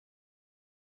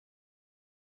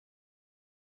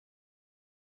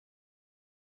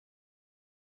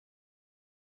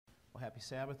Happy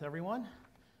Sabbath, everyone.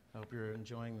 I hope you're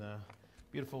enjoying the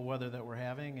beautiful weather that we're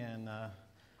having, and I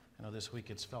know this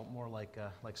week it's felt more like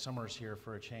summer's here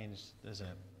for a change, isn't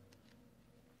it?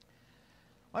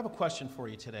 I have a question for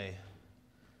you today.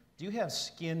 Do you have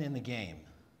skin in the game?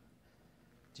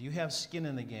 Do you have skin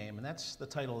in the game? And that's the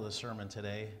title of the sermon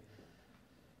today.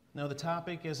 No, the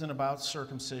topic isn't about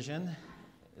circumcision.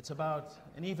 It's about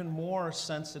an even more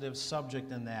sensitive subject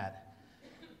than that.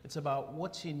 It's about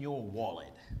what's in your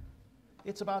wallet.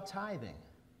 It's about tithing.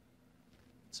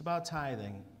 It's about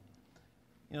tithing.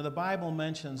 You know, the Bible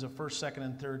mentions a first, second,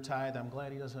 and third tithe. I'm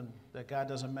glad that God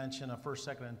doesn't mention a first,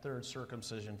 second, and third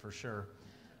circumcision for sure.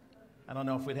 I don't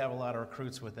know if we'd have a lot of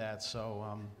recruits with that.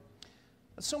 So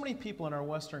many people in our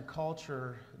Western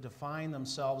culture define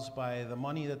themselves by the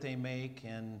money that they make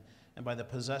and by the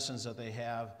possessions that they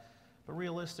have. But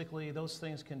realistically, those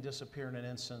things can disappear in an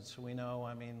instant. We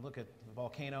know, look at the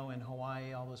volcano in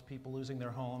Hawaii, all those people losing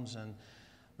their homes, and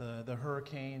the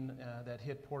hurricane that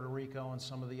hit Puerto Rico and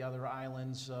some of the other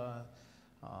islands,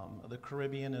 the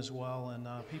Caribbean as well, and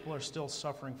people are still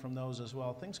suffering from those as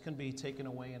well. Things can be taken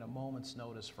away in a moment's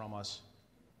notice from us.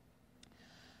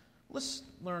 Let's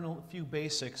learn a few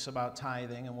basics about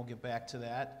tithing, and we'll get back to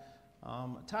that.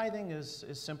 Tithing is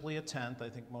simply a tenth. I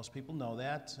think most people know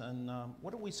that. And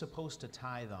what are we supposed to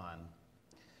tithe on?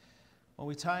 Well,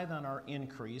 we tithe on our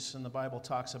increase, and the Bible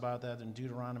talks about that in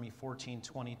Deuteronomy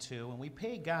 14:22. And we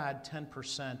pay God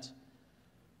 10%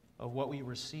 of what we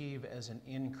receive as an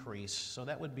increase. So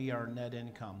that would be our net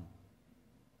income.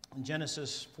 In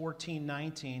Genesis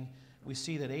 14:19, we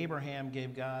see that Abraham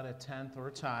gave God a tenth or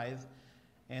a tithe.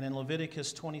 And in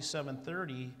Leviticus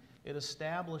 27:30, it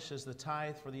establishes the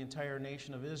tithe for the entire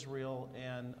nation of Israel,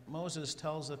 and Moses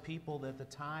tells the people that the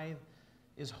tithe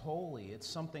is holy. It's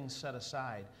something set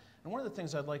aside. And one of the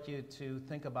things I'd like you to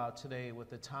think about today with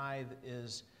the tithe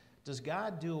is, does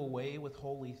God do away with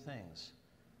holy things?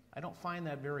 I don't find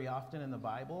that very often in the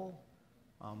Bible.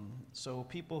 So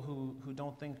people who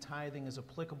don't think tithing is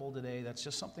applicable today, that's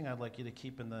just something I'd like you to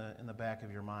keep in the back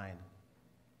of your mind.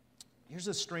 Here's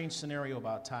a strange scenario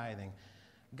about tithing.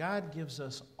 God gives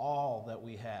us all that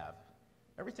we have.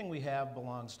 Everything we have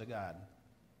belongs to God,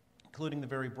 including the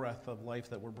very breath of life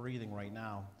that we're breathing right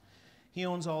now. He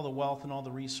owns all the wealth and all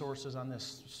the resources on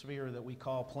this sphere that we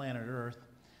call planet Earth.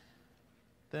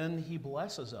 Then He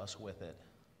blesses us with it.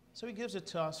 So He gives it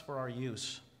to us for our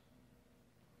use.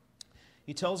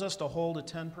 He tells us to hold a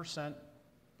 10%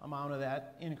 amount of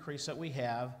that increase that we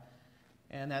have,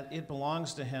 and that it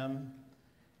belongs to Him.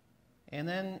 And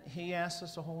then He asks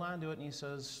us to hold on to it, and He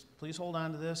says, please hold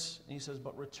on to this. And He says,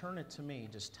 but return it to me,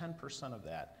 just 10% of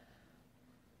that.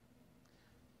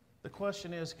 The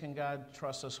question is, can God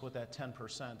trust us with that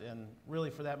 10%? And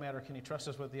really, for that matter, can He trust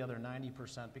us with the other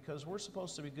 90%? Because we're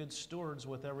supposed to be good stewards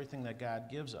with everything that God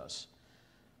gives us.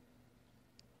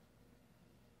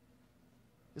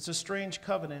 It's a strange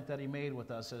covenant that He made with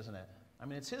us, isn't it?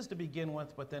 It's His to begin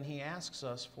with, but then He asks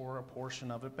us for a portion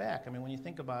of it back. When you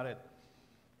think about it,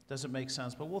 does it make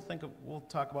sense? But we'll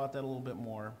talk about that a little bit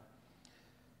more.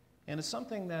 And it's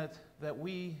something that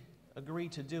we agree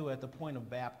to do at the point of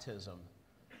baptism.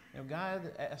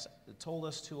 God told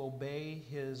us to obey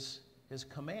His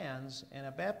commands, and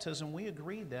at baptism we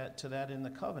agreed to that in the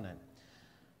covenant.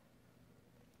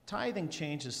 Tithing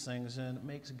changes things and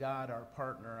makes God our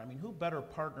partner. Who better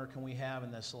partner can we have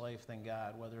in this life than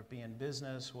God, whether it be in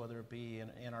business, whether it be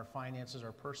in our finances,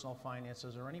 our personal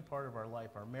finances, or any part of our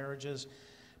life, our marriages.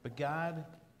 But God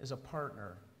is a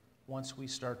partner once we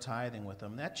start tithing with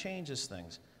Him. That changes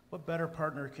things. What better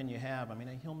partner can you have?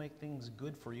 He'll make things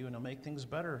good for you, and He'll make things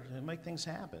better. He'll make things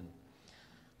happen.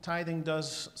 Tithing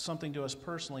does something to us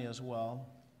personally as well,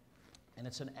 and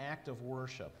it's an act of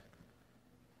worship.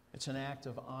 It's an act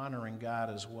of honoring God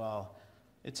as well.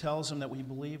 It tells Him that we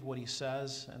believe what He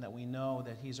says and that we know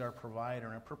that He's our provider,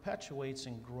 and it perpetuates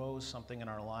and grows something in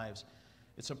our lives.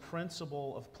 It's a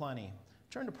principle of plenty.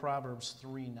 Turn to Proverbs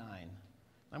 3:9. I'm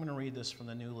going to read this from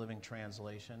the New Living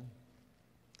Translation.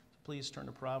 Please turn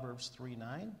to Proverbs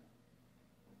 3:9.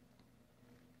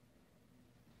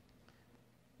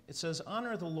 It says,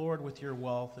 honor the Lord with your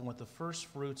wealth and with the first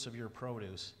fruits of your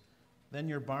produce. Then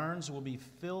your barns will be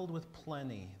filled with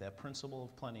plenty, that principle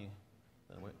of plenty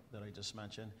that I just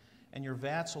mentioned, and your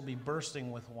vats will be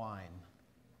bursting with wine.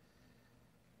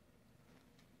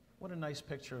 What a nice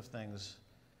picture of things.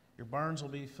 Your barns will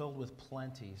be filled with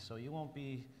plenty, so you won't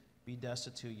be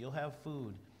destitute. You'll have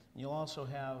food. And you'll also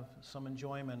have some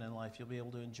enjoyment in life. You'll be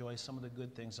able to enjoy some of the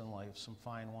good things in life, some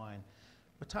fine wine.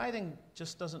 But tithing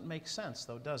just doesn't make sense,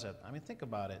 though, does it? Think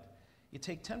about it. You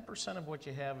take 10% of what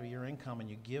you have of your income and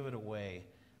you give it away.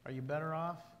 Are you better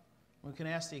off? We can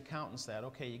ask the accountants that,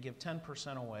 okay, you give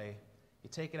 10% away, you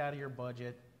take it out of your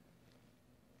budget.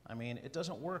 I mean, it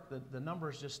doesn't work. The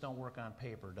numbers just don't work on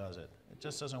paper, does it? It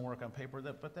just doesn't work on paper.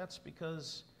 But that's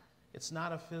because it's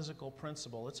not a physical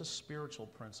principle. It's a spiritual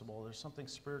principle. There's something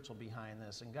spiritual behind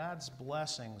this. And God's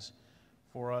blessings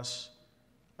for us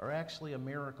are actually a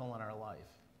miracle in our life.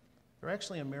 They're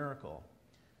actually a miracle.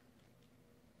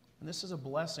 And this is a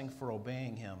blessing for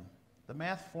obeying Him. The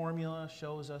math formula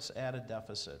shows us at a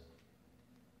deficit.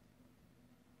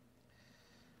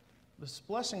 This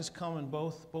blessings come in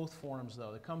both forms,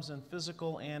 though. It comes in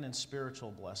physical and in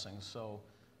spiritual blessings. So,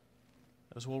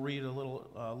 as we'll read a little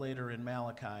later in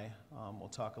Malachi, we'll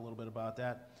talk a little bit about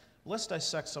that. Let's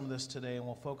dissect some of this today, and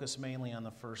we'll focus mainly on the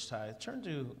first tithe. Turn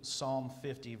to Psalm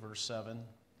 50, verse 7.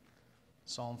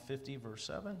 Psalm 50, verse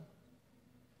 7.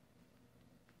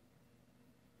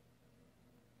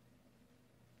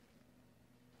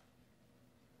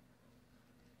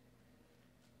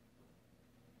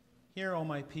 Hear, O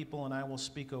my people, and I will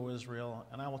speak, O Israel,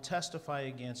 and I will testify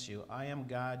against you. I am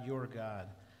God, your God.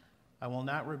 I will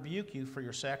not rebuke you for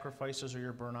your sacrifices or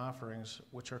your burnt offerings,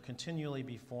 which are continually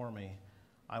before me.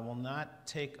 I will not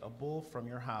take a bull from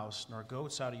your house, nor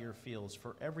goats out of your fields,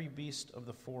 for every beast of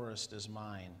the forest is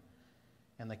mine,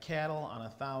 and the cattle on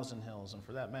 1,000 hills, and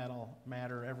for that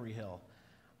matter, every hill.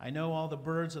 I know all the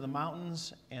birds of the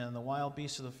mountains, and the wild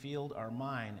beasts of the field are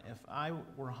mine. If I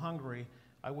were hungry,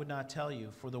 I would not tell you,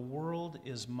 for the world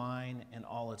is mine and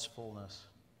all its fullness.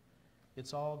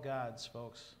 It's all God's,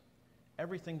 folks.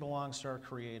 Everything belongs to our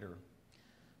Creator.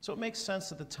 So it makes sense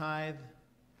that the tithe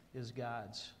is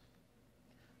God's.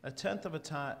 A tenth or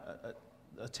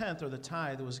the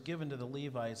tithe was given to the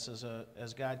Levites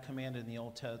as God commanded in the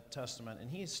Old Testament,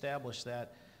 and He established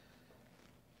that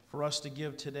for us to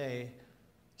give today.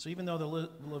 So even though the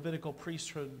Levitical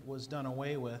priesthood was done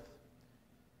away with,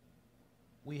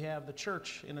 we have the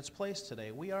church in its place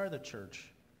today. We are the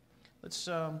church. Let's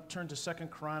turn to 2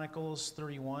 Chronicles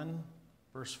 31,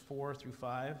 verse 4 through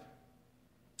 5.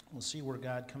 We'll see where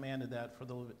God commanded that for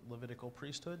the Levitical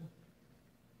priesthood.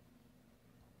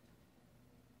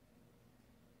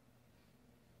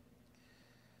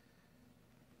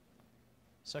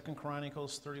 2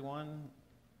 Chronicles 31,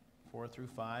 4 through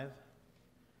 5.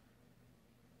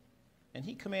 And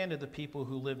he commanded the people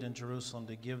who lived in Jerusalem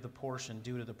to give the portion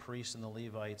due to the priests and the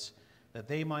Levites, that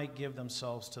they might give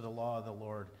themselves to the law of the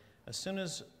Lord. As soon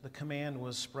as the command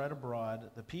was spread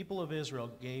abroad, the people of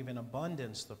Israel gave in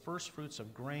abundance the first fruits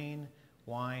of grain,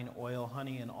 wine, oil,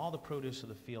 honey, and all the produce of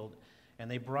the field,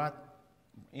 and they brought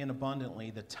in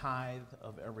abundantly the tithe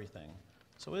of everything.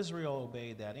 So Israel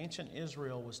obeyed that. Ancient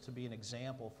Israel was to be an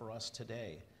example for us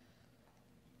today.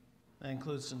 That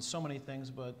includes in so many things,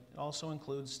 but it also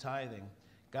includes tithing.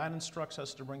 God instructs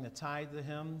us to bring the tithe to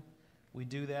Him. We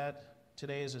do that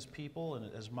today as His people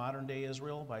and as modern-day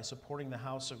Israel by supporting the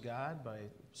house of God, by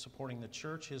supporting the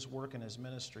church, His work, and His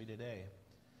ministry today.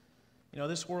 You know,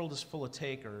 this world is full of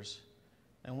takers,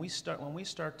 and when we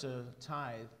start to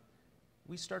tithe,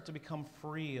 we start to become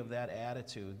free of that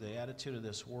attitude, the attitude of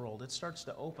this world. It starts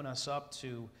to open us up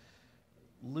to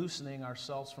loosening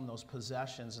ourselves from those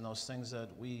possessions and those things that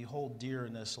we hold dear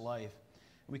in this life.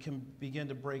 We can begin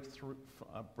to break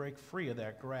free of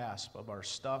that grasp of our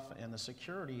stuff and the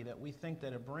security that we think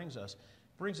that it brings us.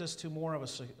 It brings us to more of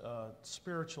a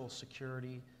spiritual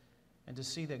security, and to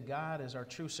see that God is our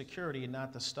true security and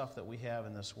not the stuff that we have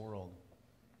in this world.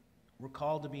 We're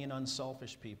called to be an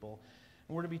unselfish people,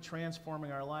 and we're to be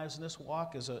transforming our lives. And this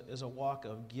walk is a walk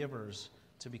of givers,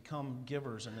 to become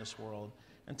givers in this world.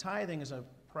 And tithing is a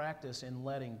practice in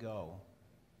letting go.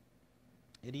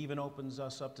 It even opens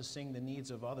us up to seeing the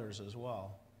needs of others as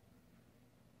well.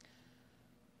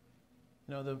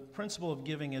 You know, the principle of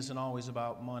giving isn't always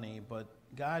about money, but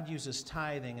God uses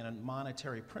tithing and a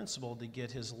monetary principle to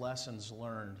get His lessons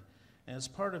learned. And it's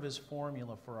part of His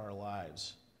formula for our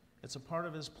lives. It's a part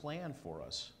of His plan for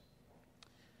us.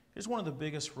 Here's one of the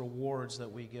biggest rewards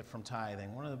that we get from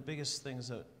tithing. One of the biggest things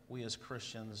that we as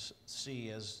Christians see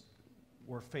as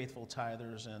we're faithful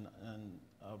tithers and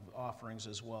of offerings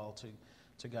as well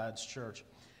to God's church.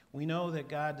 We know that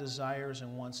God desires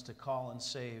and wants to call and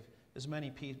save as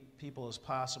many people as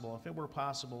possible. If it were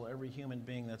possible, every human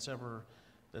being that's ever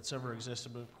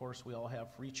existed, but of course we all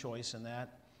have free choice in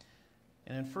that.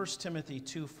 And in 1 Timothy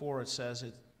 2:4 it says,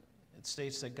 it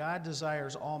states that God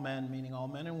desires all men, meaning all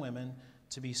men and women,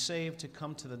 to be saved, to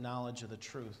come to the knowledge of the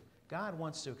truth. God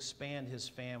wants to expand His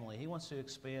family. He wants to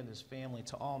expand His family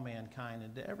to all mankind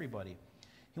and to everybody.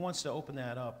 He wants to open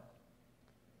that up.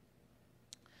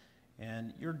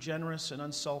 And your generous and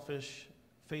unselfish,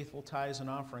 faithful tithes and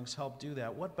offerings help do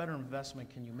that. What better investment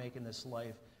can you make in this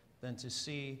life than to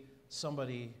see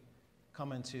somebody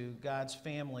come into God's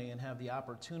family and have the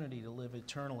opportunity to live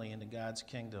eternally into God's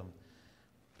kingdom.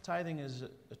 Tithing is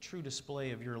a true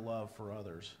display of your love for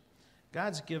others.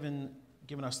 God's given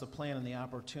us the plan and the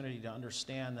opportunity to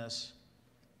understand this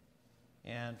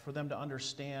and for them to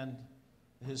understand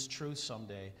his truth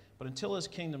someday. But until his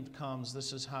kingdom comes,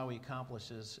 this is how he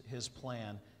accomplishes his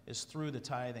plan, is through the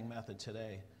tithing method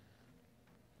today,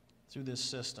 through this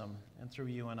system, and through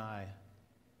you and I.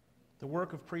 The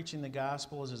work of preaching the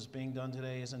gospel as it's being done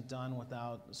today isn't done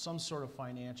without some sort of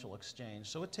financial exchange.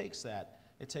 So it takes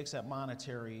that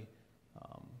monetary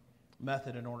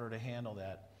method in order to handle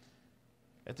that.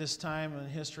 At this time in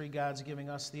history, God's giving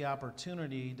us the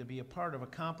opportunity to be a part of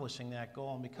accomplishing that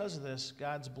goal. And because of this,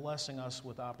 God's blessing us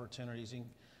with opportunities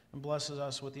and blesses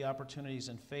us with the opportunities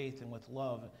in faith and with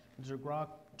love and to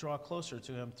draw closer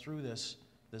to him through this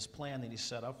plan that he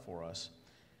set up for us.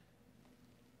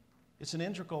 It's an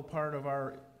integral part of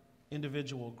our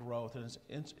individual growth, and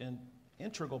it's an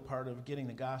integral part of getting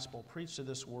the gospel preached to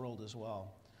this world as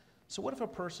well. So what if a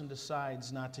person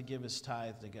decides not to give his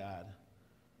tithe to God?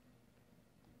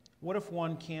 What if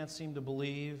one can't seem to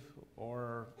believe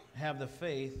or have the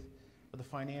faith or the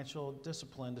financial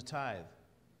discipline to tithe?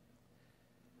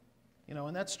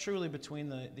 And that's truly between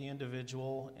the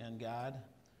individual and God.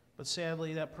 But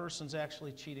sadly, that person's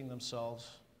actually cheating themselves.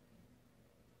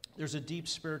 There's a deep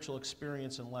spiritual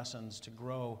experience and lessons to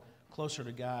grow closer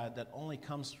to God that only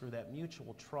comes through that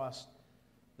mutual trust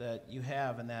that you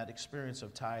have in that experience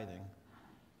of tithing.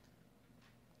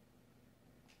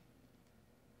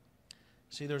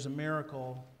 See, there's a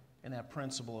miracle in that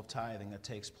principle of tithing that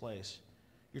takes place.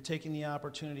 You're taking the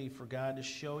opportunity for God to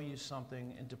show you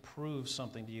something and to prove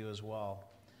something to you as well.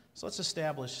 So let's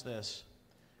establish this.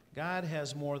 God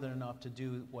has more than enough to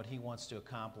do what he wants to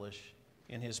accomplish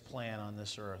in his plan on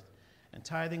this earth. And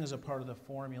tithing is a part of the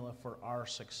formula for our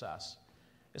success.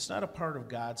 It's not a part of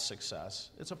God's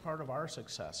success. It's a part of our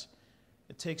success.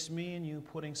 It takes me and you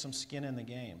putting some skin in the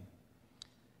game.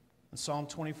 In Psalm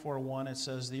 24:1, it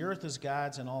says, "The earth is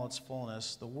God's in all its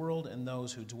fullness, the world and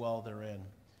those who dwell therein."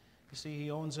 You see,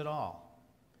 he owns it all.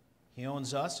 He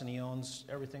owns us, and he owns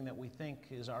everything that we think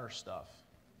is our stuff.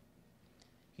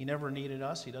 He never needed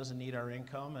us. He doesn't need our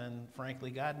income, and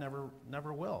frankly, God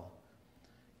never will.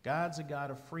 God's a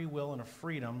God of free will and of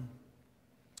freedom.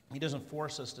 He doesn't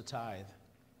force us to tithe.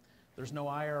 There's no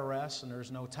IRS and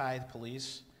there's no tithe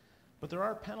police, but there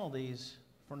are penalties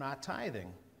for not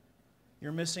tithing.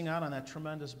 You're missing out on that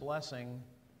tremendous blessing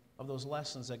of those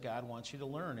lessons that God wants you to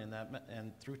learn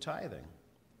and through tithing.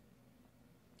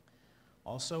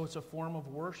 Also, it's a form of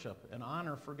worship and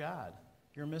honor for God.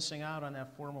 You're missing out on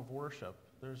that form of worship.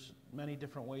 There's many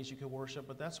different ways you can worship,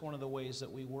 but that's one of the ways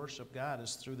that we worship God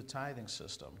is through the tithing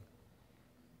system.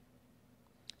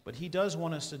 But he does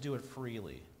want us to do it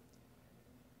freely.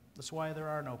 That's why there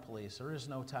are no police. There is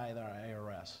no tithe or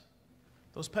IRS.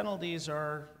 Those penalties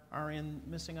are in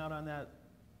missing out on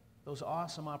those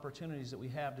awesome opportunities that we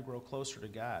have to grow closer to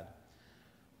God.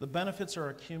 The benefits are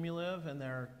accumulative, and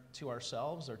they're to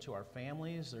ourselves, they're to our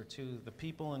families, they're to the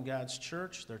people in God's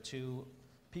church, they're to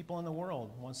people in the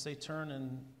world once they turn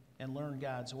and learn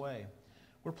God's way.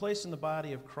 We're placed in the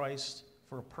body of Christ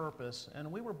for a purpose,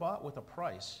 and we were bought with a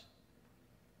price.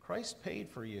 Christ paid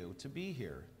for you to be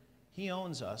here. He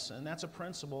owns us, and that's a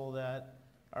principle that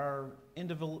our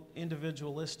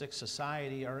individualistic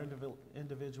society, our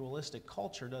individualistic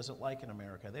culture doesn't like in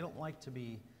America. They don't like to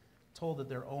be told that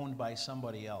they're owned by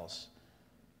somebody else.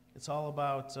 It's all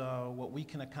about what we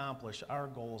can accomplish, our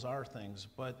goals, our things.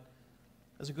 But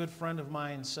as a good friend of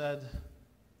mine said,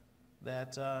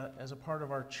 that as a part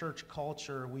of our church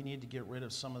culture, we need to get rid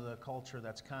of some of the culture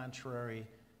that's contrary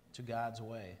to God's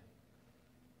way.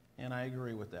 And I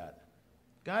agree with that.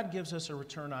 God gives us a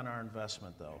return on our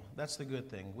investment, though. That's the good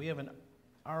thing. We have an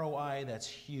ROI that's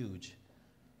huge.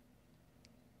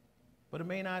 But it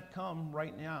may not come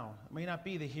right now. It may not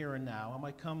be the here and now. It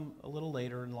might come a little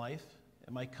later in life.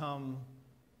 It might come,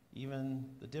 even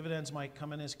the dividends might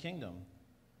come in his kingdom.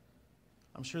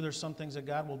 I'm sure there's some things that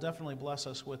God will definitely bless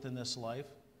us with in this life.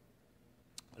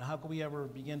 But how can we ever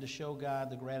begin to show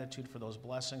God the gratitude for those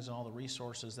blessings and all the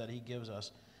resources that he gives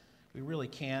us? We really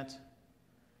can't.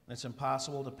 And it's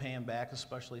impossible to pay him back,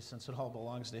 especially since it all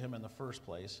belongs to him in the first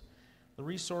place. The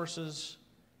resources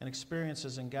and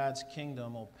experiences in God's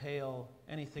kingdom will pale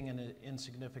anything in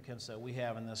insignificance that we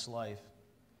have in this life.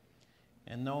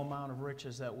 And no amount of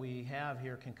riches that we have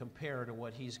here can compare to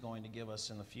what he's going to give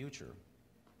us in the future.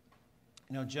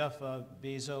 You know, Jeff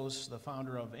Bezos, the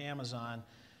founder of Amazon,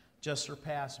 just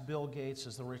surpassed Bill Gates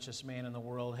as the richest man in the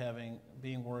world,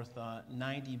 being worth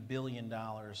 $90 billion.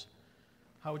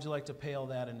 How would you like to pale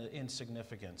that into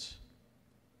insignificance?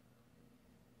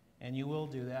 And you will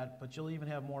do that, but you'll even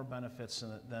have more benefits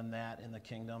than that in the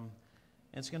kingdom.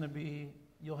 It's going to be,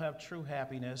 you'll have true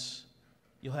happiness.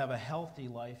 You'll have a healthy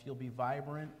life. You'll be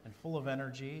vibrant and full of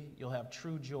energy. You'll have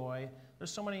true joy. There's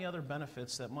so many other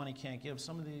benefits that money can't give.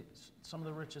 Some of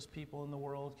the richest people in the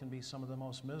world can be some of the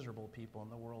most miserable people in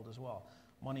the world as well.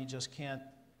 Money just can't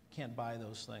buy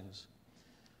those things.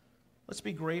 Let's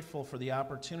be grateful for the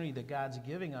opportunity that God's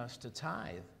giving us to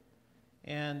tithe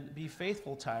and be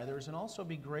faithful tithers, and also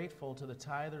be grateful to the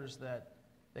tithers that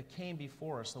came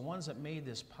before us, the ones that made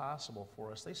this possible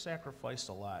for us. They sacrificed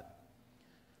a lot.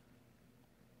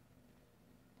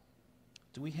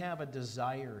 Do we have a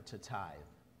desire to tithe?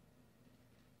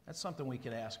 That's something we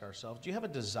could ask ourselves. Do you have a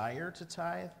desire to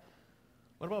tithe?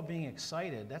 What about being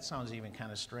excited? That sounds even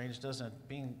kind of strange, doesn't it?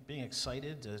 Being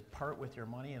excited to part with your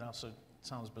money. It also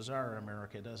sounds bizarre in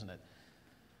America, doesn't it?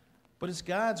 But it's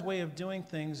God's way of doing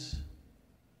things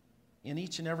in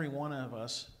each and every one of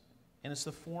us, and it's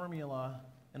the formula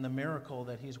and the miracle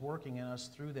that He's working in us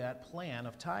through that plan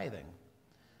of tithing.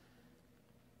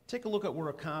 Take a look at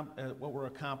what we're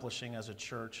accomplishing as a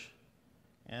church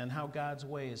and how God's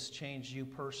way has changed you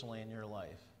personally in your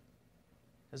life.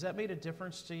 Has that made a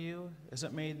difference to you? Has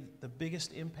it made the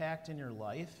biggest impact in your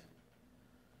life?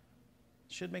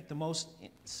 It should make the most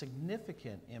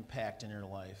significant impact in your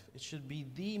life. It should be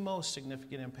the most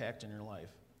significant impact in your life.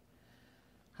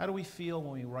 How do we feel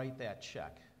when we write that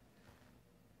check?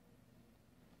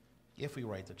 If we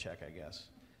write the check, I guess.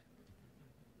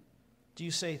 Do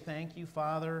you say, "Thank you,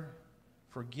 Father,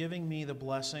 for giving me the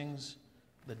blessings,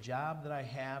 the job that I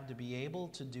have to be able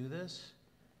to do this"?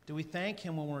 Do we thank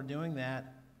Him when we're doing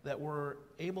that we're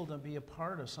able to be a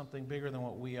part of something bigger than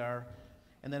what we are,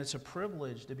 and that it's a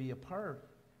privilege to be a part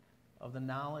of the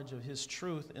knowledge of His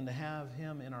truth and to have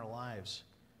Him in our lives?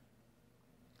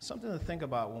 Something to think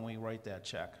about when we write that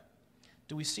check.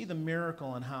 Do we see the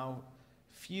miracle in how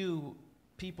few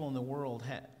people in the world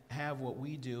have what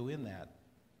we do in that?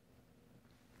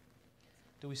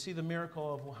 Do we see the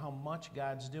miracle of how much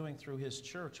God's doing through His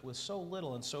church with so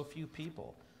little and so few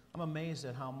people? I'm amazed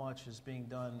at how much is being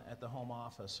done at the home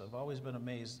office. I've always been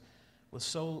amazed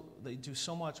they do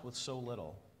so much with so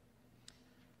little.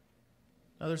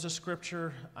 Now, there's a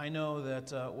scripture I know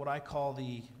that what I call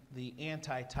the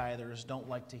anti-tithers don't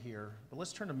like to hear. But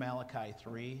let's turn to Malachi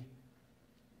 3,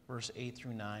 verse 8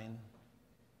 through 9.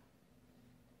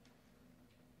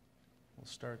 We'll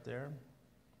start there.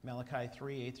 Malachi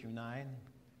 3, 8 through 9.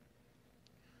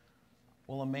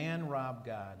 Will a man rob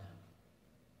God?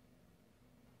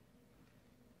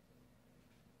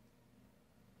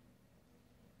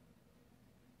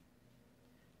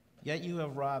 Yet you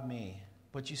have robbed me.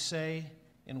 But you say,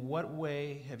 in what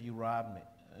way have you robbed me?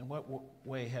 In what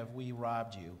way have we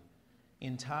robbed you?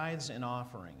 In tithes and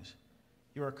offerings.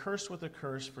 You are cursed with a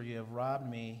curse, for you have robbed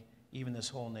me, even this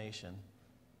whole nation.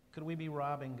 Could we be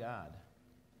robbing God?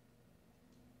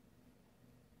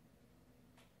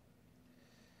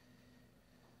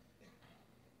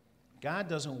 God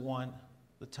doesn't want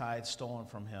the tithe stolen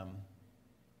from Him,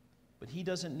 but He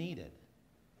doesn't need it.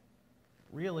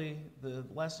 Really, the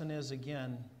lesson is,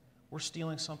 again, we're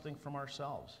stealing something from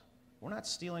ourselves. We're not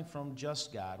stealing from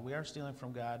just God. We are stealing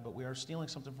from God, but we are stealing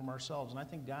something from ourselves. And I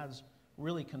think God's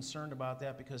really concerned about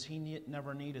that because He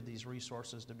never needed these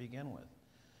resources to begin with.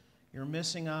 You're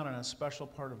missing out on a special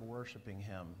part of worshiping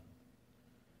Him.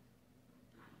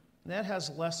 And that has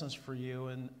lessons for you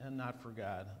and not for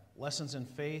God. Lessons in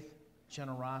faith,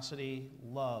 generosity,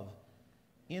 love,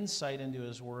 insight into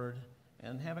His Word,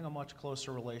 and having a much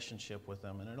closer relationship with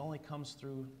Him. And it only comes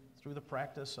through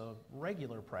the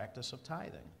regular practice of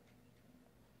tithing.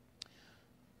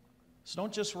 So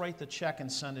don't just write the check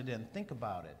and send it in. Think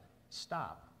about it.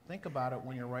 Stop. Think about it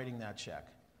when you're writing that check.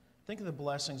 Think of the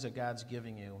blessings that God's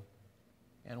giving you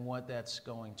and what that's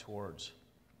going towards.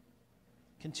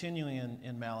 Continuing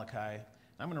in Malachi,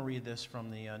 I'm going to read this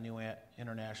from the New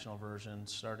International Version,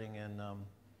 starting in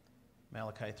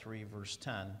Malachi 3, verse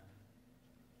 10.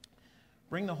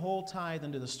 Bring the whole tithe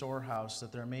into the storehouse,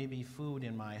 that there may be food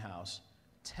in my house.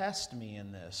 Test me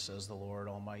in this, says the Lord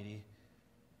Almighty,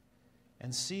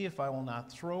 and see if I will not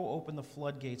throw open the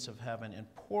floodgates of heaven and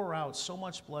pour out so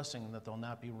much blessing that there will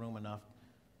not be room enough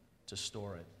to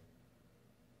store it.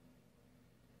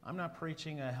 I'm not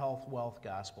preaching a health, wealth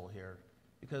gospel here,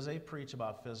 because they preach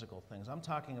about physical things. I'm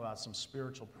talking about some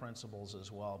spiritual principles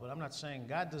as well. But I'm not saying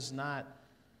God does not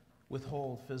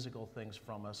withhold physical things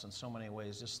from us in so many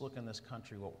ways. Just look in this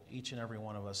country, what each and every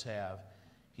one of us have.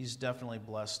 He's definitely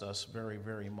blessed us very,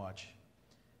 very much.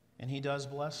 And He does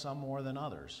bless some more than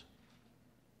others.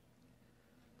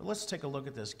 But let's take a look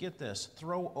at this. Get this,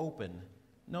 throw open.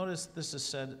 Notice this is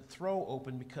said, throw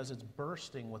open, because it's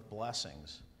bursting with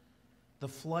blessings. The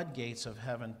floodgates of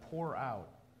heaven pour out.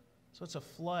 So it's a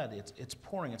flood, it's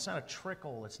pouring. It's not a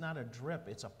trickle, it's not a drip,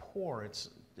 it's a pour, it's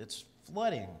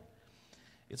flooding.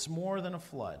 It's more than a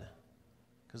flood,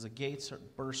 because the gates are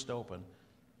burst open.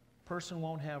 Person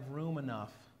won't have room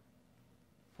enough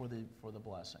for the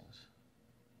blessings.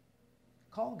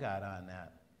 Call God on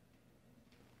that.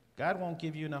 God won't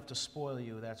give you enough to spoil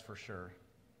you, that's for sure,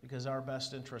 because our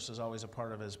best interest is always a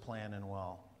part of his plan and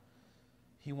well.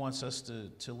 He wants us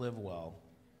to live well.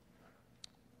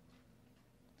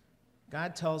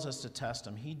 God tells us to test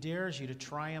him. He dares you to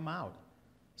try him out.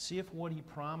 See if what he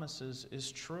promises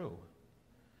is true.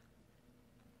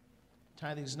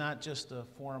 Tithing is not just a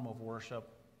form of worship,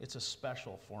 it's a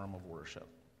special form of worship.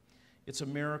 It's a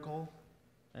miracle,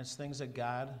 and it's things that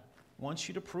God wants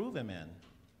you to prove him in.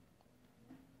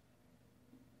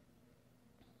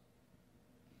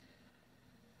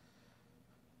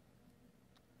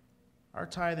 Our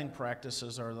tithing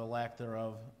practices, or the lack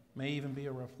thereof, may even be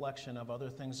a reflection of other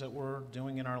things that we're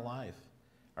doing in our life.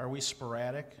 Are we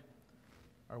sporadic?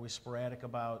 Are we sporadic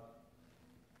about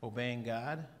obeying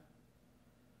God?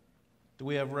 Do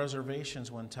we have reservations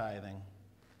when tithing?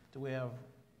 Do we have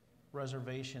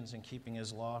reservations in keeping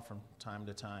his law from time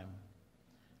to time?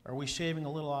 Are we shaving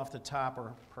a little off the top,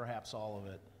 or perhaps all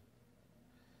of it?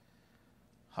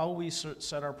 How will we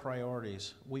set our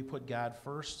priorities? Will we put God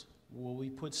first? Will we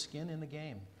put skin in the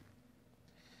game?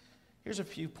 Here's a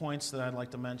few points that I'd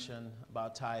like to mention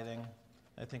about tithing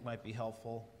I think might be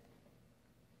helpful.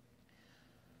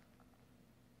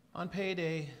 On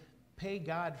payday, pay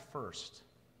God first.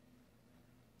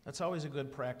 That's always a good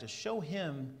practice. Show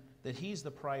him that he's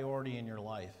the priority in your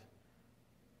life.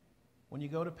 When you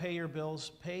go to pay your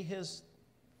bills, pay his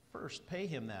first. Pay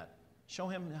him that. Show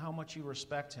him how much you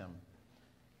respect him.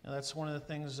 And that's one of the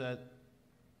things that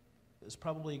is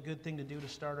probably a good thing to do to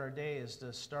start our day, is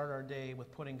to start our day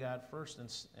with putting God first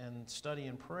and study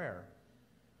and prayer.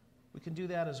 We can do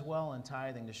that as well in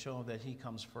tithing to show that he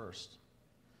comes first.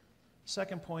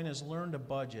 Second point is learn to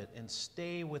budget and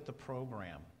stay with the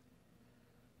program.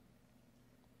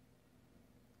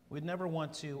 We'd never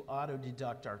want to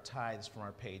auto-deduct our tithes from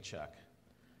our paycheck.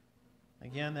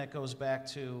 Again, that goes back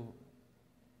to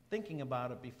thinking about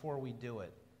it before we do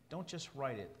it. Don't just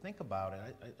write it. Think about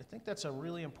it. I think that's a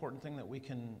really important thing that we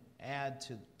can add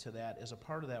to that as a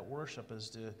part of that worship, is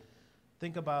to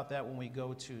think about that when we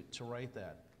go to write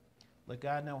that. Let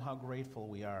God know how grateful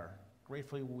we are.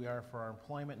 Grateful we are for our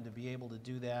employment and to be able to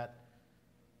do that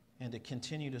and to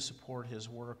continue to support his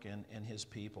work and his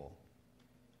people.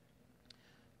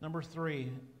 Number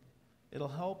 3, it'll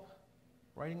help,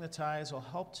 writing the tithes will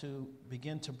help to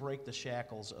begin to break the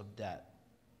shackles of debt.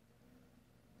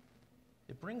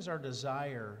 It brings our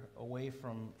desire away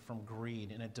from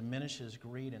greed, and it diminishes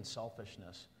greed and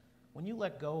selfishness. When you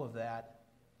let go of that,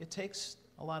 it takes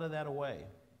a lot of that away.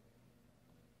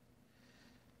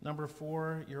 Number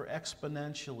 4, you're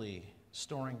exponentially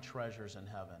storing treasures in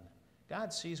heaven.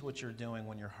 God sees what you're doing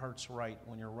when your heart's right,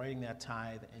 when you're writing that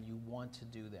tithe and you want to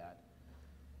do that.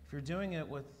 If you're doing it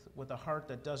with a heart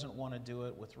that doesn't want to do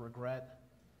it, with regret,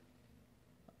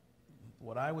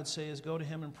 what I would say is go to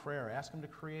him in prayer. Ask him to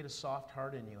create a soft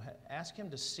heart in you. Ask him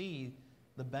to see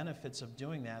the benefits of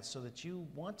doing that so that you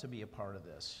want to be a part of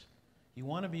this. You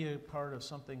want to be a part of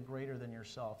something greater than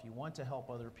yourself. You want to help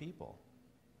other people.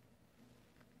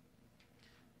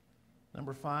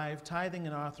 Number 5, tithing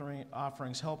and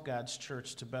offerings help God's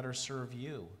church to better serve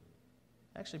you.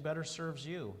 Actually, better serves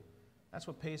you. That's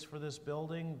what pays for this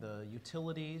building, the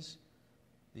utilities,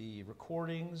 the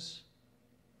recordings.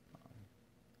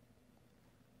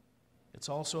 It's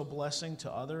also a blessing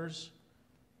to others.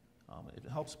 It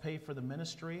helps pay for the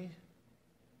ministry,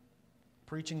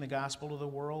 preaching the gospel to the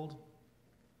world.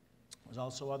 There's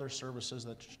also other services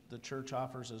that the church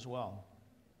offers as well.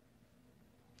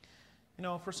 You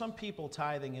know, for some people,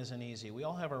 tithing isn't easy. We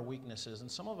all have our weaknesses,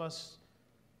 and some of us,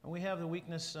 we have the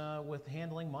weakness with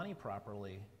handling money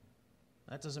properly.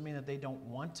 That doesn't mean that they don't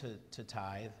want to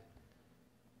tithe.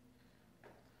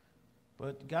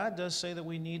 But God does say that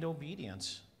we need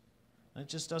obedience. And it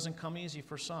just doesn't come easy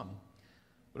for some.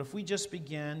 But if we just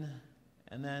begin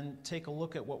and then take a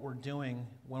look at what we're doing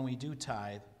when we do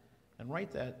tithe and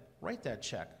write that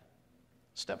check,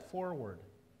 step forward,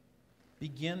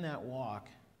 begin that walk,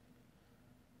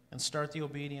 and start the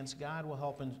obedience, God will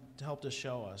help to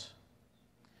show us.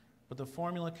 But the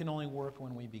formula can only work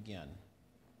when we begin.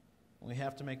 We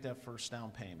have to make that first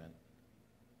down payment.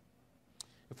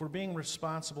 If we're being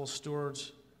responsible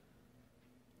stewards,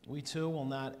 we too will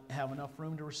not have enough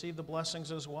room to receive the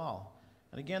blessings as well.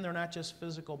 And again, they're not just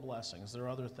physical blessings. There are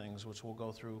other things which we'll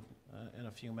go through in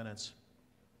a few minutes.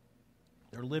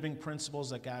 They're living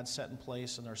principles that God set in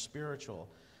place, and they're spiritual.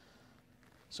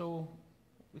 So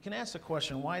we can ask the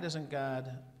question, why doesn't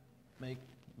God make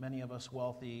many of us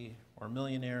wealthy or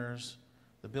millionaires,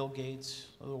 the Bill Gates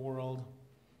of the world?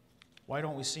 Why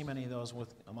don't we see many of those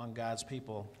among God's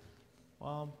people?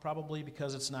 Well, probably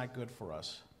because it's not good for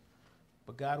us.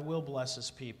 But God will bless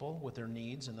his people with their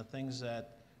needs and the things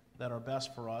that are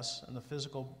best for us, and the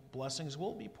physical blessings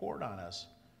will be poured on us.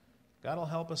 God will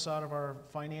help us out of our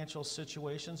financial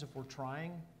situations if we're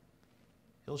trying.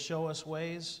 He'll show us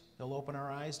ways. He'll open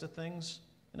our eyes to things,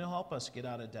 and he'll help us get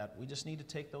out of debt. We just need to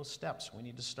take those steps. We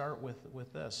need to start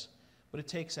with this. But it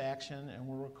takes action, and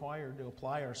we're required to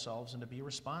apply ourselves and to be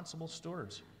responsible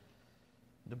stewards,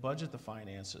 to budget the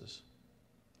finances.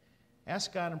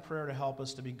 Ask God in prayer to help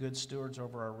us to be good stewards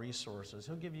over our resources.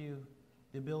 He'll give you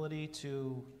the ability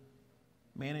to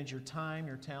manage your time,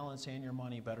 your talents, and your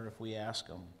money better if we ask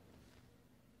him.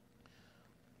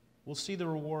 We'll see the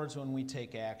rewards when we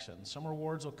take action. Some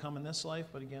rewards will come in this life,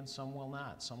 but again, some will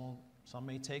not. Some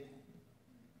may take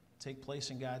place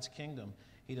in God's kingdom.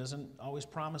 He doesn't always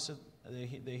promise it the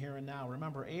here and now.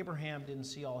 Remember, Abraham didn't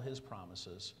see all his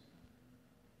promises.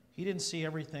 He didn't see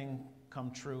everything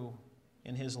come true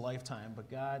in his lifetime, but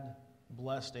God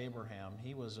blessed Abraham.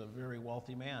 He was a very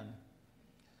wealthy man,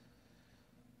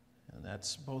 and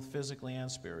that's both physically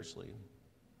and spiritually.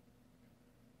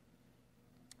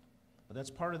 But that's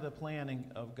part of the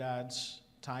planning of God's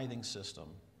tithing system.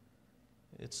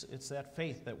 It's that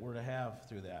faith that we're to have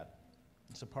through that.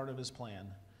 It's a part of his plan.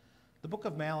 The book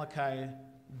of Malachi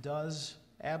does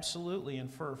absolutely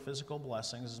infer physical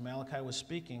blessings, as Malachi was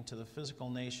speaking to the physical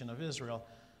nation of Israel,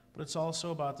 but it's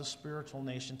also about the spiritual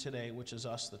nation today, which is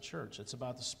us, the church. It's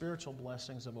about the spiritual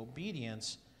blessings of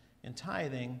obedience and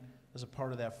tithing as a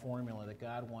part of that formula that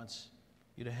God wants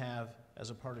you to have as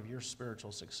a part of your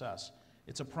spiritual success.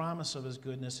 It's a promise of his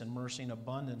goodness and mercy and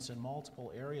abundance in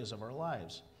multiple areas of our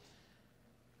lives.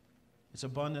 It's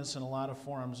abundance in a lot of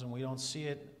forms, and we don't see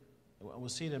it. We'll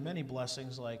see it in many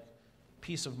blessings like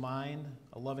peace of mind,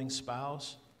 a loving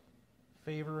spouse,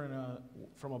 favor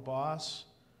from a boss,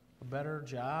 a better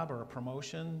job or a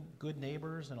promotion, good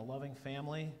neighbors, and a loving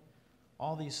family.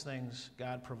 All these things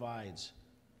God provides.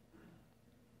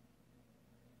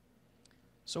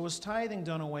 So was tithing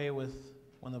done away with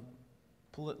when the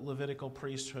Levitical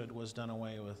priesthood was done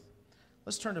away with?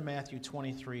 Let's turn to Matthew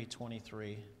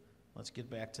 23:23. Let's get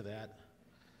back to that.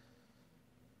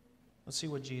 Let's see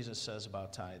what Jesus says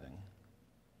about tithing.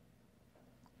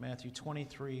 Matthew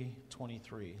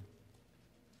 23:23.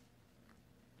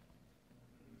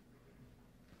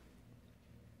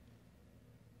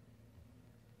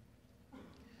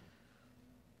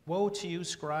 Woe to you,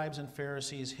 scribes and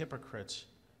Pharisees, hypocrites,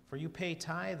 for you pay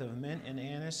tithe of mint and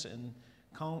anise and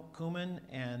cumin,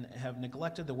 and have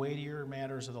neglected the weightier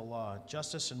matters of the law,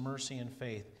 justice and mercy and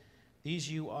faith.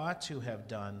 These you ought to have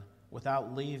done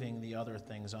without leaving the other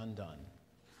things undone.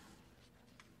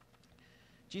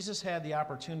 Jesus had the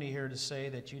opportunity here to say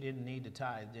that you didn't need to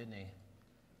tithe, didn't he?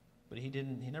 But he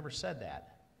never said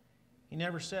that. He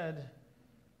never said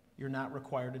you're not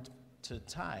required to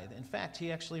tithe. In fact,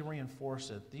 he actually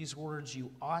reinforced it. These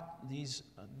you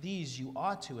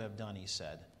ought to have done, he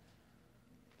said.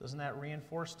 Doesn't that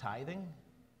reinforce tithing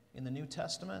in the New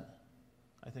Testament?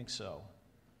 I think so.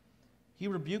 He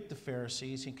rebuked the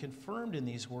Pharisees. He confirmed in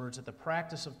these words that the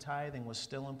practice of tithing was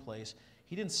still in place.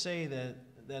 He didn't say that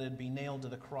it'd be nailed to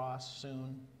the cross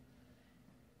soon.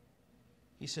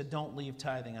 He said, don't leave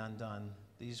tithing undone.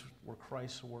 These were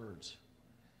Christ's words.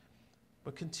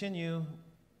 But continue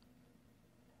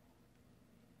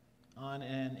on,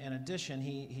 and in addition,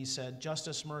 he said,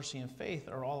 justice, mercy, and faith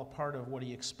are all a part of what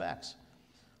he expects.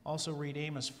 Also read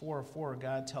Amos 4:4.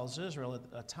 God tells Israel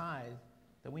a tithe,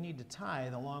 that we need to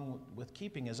tithe along with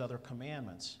keeping his other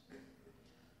commandments.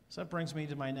 So that brings me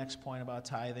to my next point about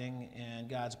tithing and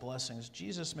God's blessings.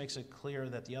 Jesus makes it clear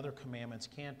that the other commandments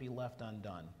can't be left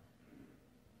undone.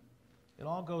 It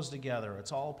all goes together.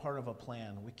 It's all part of a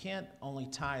plan. We can't only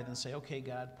tithe and say, okay,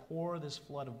 God, pour this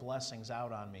flood of blessings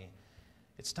out on me.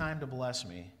 It's time to bless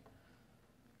me.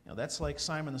 That's like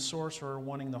Simon the sorcerer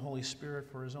wanting the Holy Spirit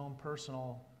for his own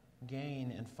personal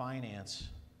gain and finance.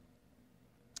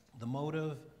 The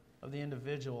motive of the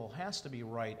individual has to be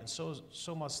right, and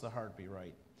so must the heart be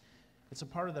right. It's a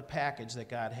part of the package that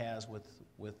God has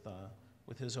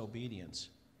with his obedience.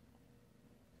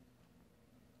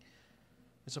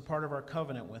 It's a part of our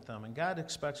covenant with him, and God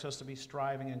expects us to be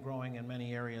striving and growing in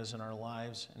many areas in our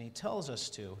lives, and he tells us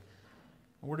to.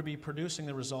 We're to be producing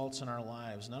the results in our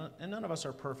lives. And none of us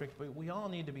are perfect, but we all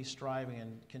need to be striving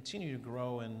and continue to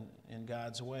grow in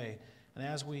God's way. And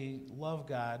as we love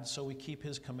God, so we keep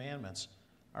His commandments.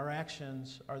 Our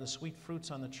actions are the sweet fruits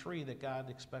on the tree that God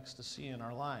expects to see in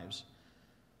our lives.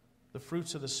 The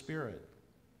fruits of the Spirit.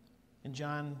 In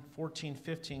John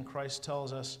 14:15, Christ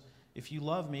tells us, if you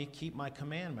love me, keep my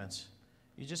commandments.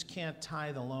 You just can't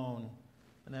tithe alone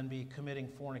and then be committing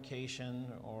fornication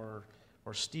or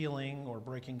stealing or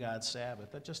breaking God's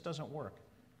Sabbath. That just doesn't work.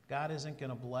 God isn't going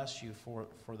to bless you for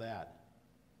that.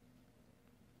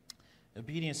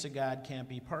 Obedience to God can't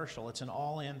be partial. It's an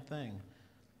all-in thing.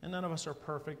 And none of us are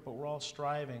perfect, but we're all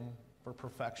striving for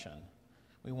perfection.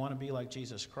 We want to be like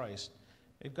Jesus Christ.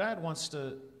 If God wants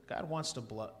to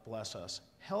bless us,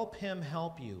 help Him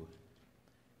help you.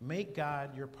 Make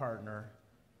God your partner.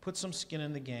 Put some skin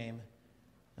in the game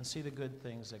and see the good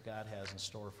things that God has in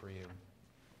store for you.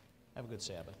 Have a good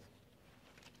Sabbath.